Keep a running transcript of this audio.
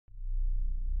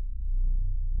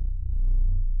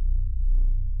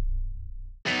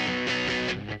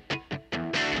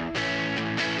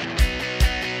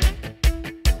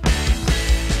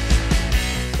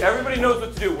knows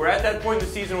what to do. We're at that point in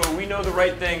the season where we know the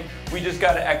right thing. We just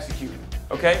got to execute,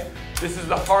 okay? This is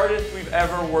the hardest we've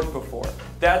ever worked before.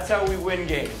 That's how we win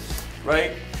games,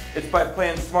 right? It's by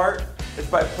playing smart, it's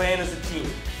by playing as a team,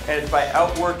 and it's by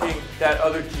outworking that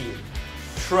other team.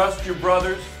 Trust your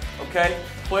brothers, okay?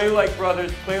 Play like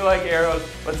brothers, play like arrows.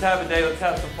 Let's have a day, let's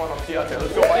have some fun. I'll see you out there.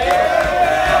 Let's go.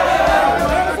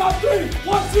 Hands on three.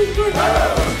 1, 2, 3.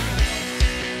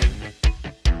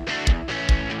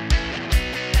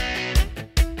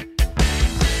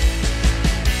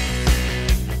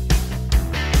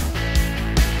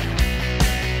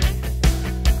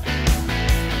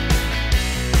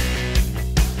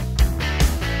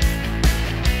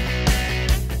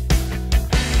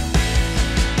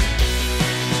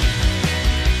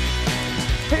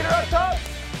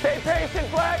 Stay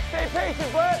patient, Black. Stay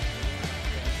patient, Black.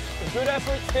 Good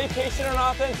effort. Stay patient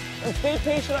on offense and stay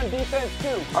patient on defense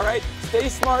too. All right. Stay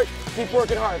smart. Keep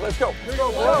working hard. Let's go. Here we go.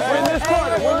 Win this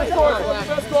quarter. Win this quarter.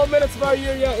 Best 12 minutes of our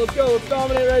year yet. Let's go. Let's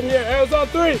dominate right here. Arrows on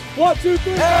 3. 1, 2,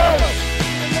 3. Arrows.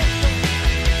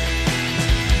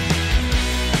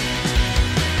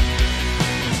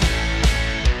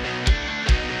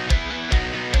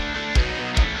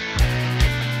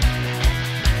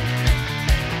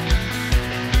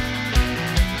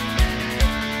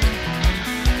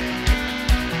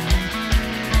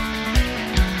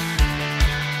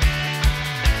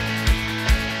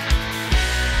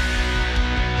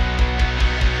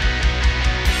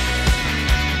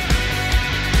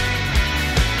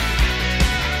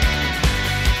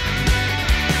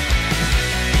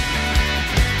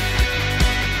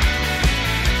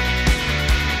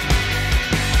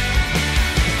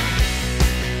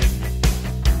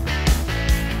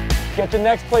 Get the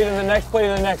next plate and the next plate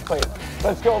and the next plate.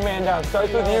 Let's go, man down.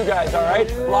 Starts with you guys, all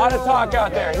right? A lot of talk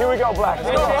out there. Here we go, Black.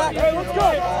 Hey, let's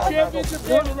go. Championship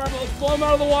game, remember. Let's blow them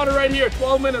out of the water right here.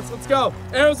 12 minutes. Let's go.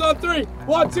 Arrows on 3.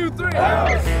 1, 2, 3.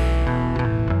 Arrows.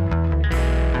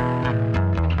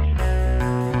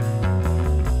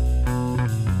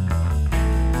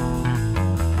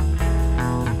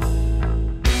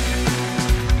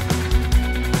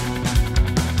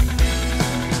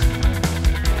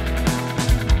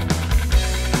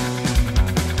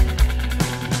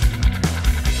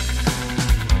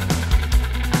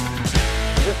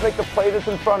 Make the play that's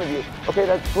in front of you. Okay,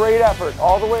 that's great effort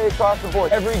all the way across the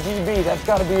board. Every GB, that's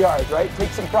got to be ours, right? Take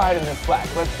some pride in this, Black.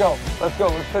 Let's go. Let's go.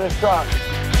 Let's finish strong.